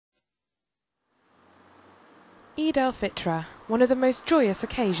Eid al-Fitr, one of the most joyous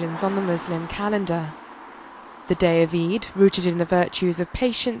occasions on the Muslim calendar. The day of Eid, rooted in the virtues of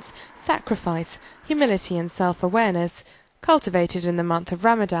patience, sacrifice, humility and self-awareness, cultivated in the month of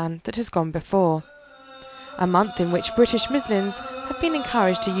Ramadan that has gone before. A month in which British Muslims have been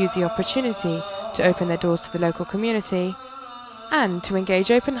encouraged to use the opportunity to open their doors to the local community and to engage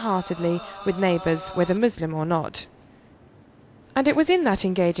open-heartedly with neighbours, whether Muslim or not. And it was in that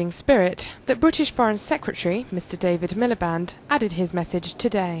engaging spirit that British Foreign Secretary Mr. David Miliband added his message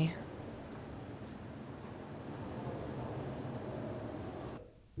today.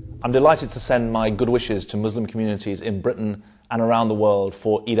 I'm delighted to send my good wishes to Muslim communities in Britain and around the world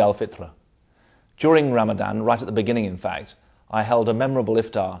for Eid al-Fitr. During Ramadan, right at the beginning in fact, I held a memorable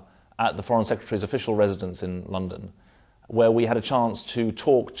iftar at the Foreign Secretary's official residence in London, where we had a chance to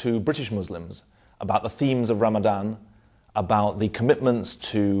talk to British Muslims about the themes of Ramadan, about the commitments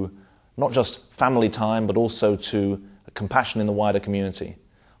to not just family time but also to compassion in the wider community.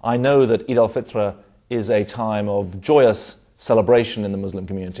 I know that Eid al-Fitr is a time of joyous celebration in the Muslim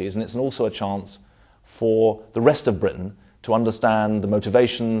communities, and it's also a chance for the rest of Britain to understand the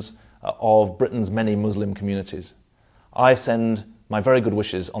motivations of Britain's many Muslim communities. I send my very good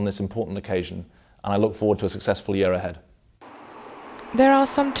wishes on this important occasion, and I look forward to a successful year ahead. There are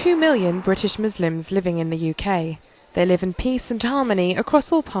some 2 million British Muslims living in the UK. They live in peace and harmony across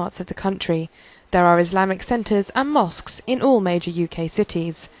all parts of the country. There are Islamic centres and mosques in all major UK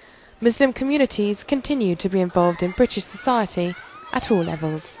cities. Muslim communities continue to be involved in British society at all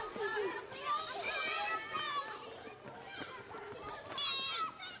levels.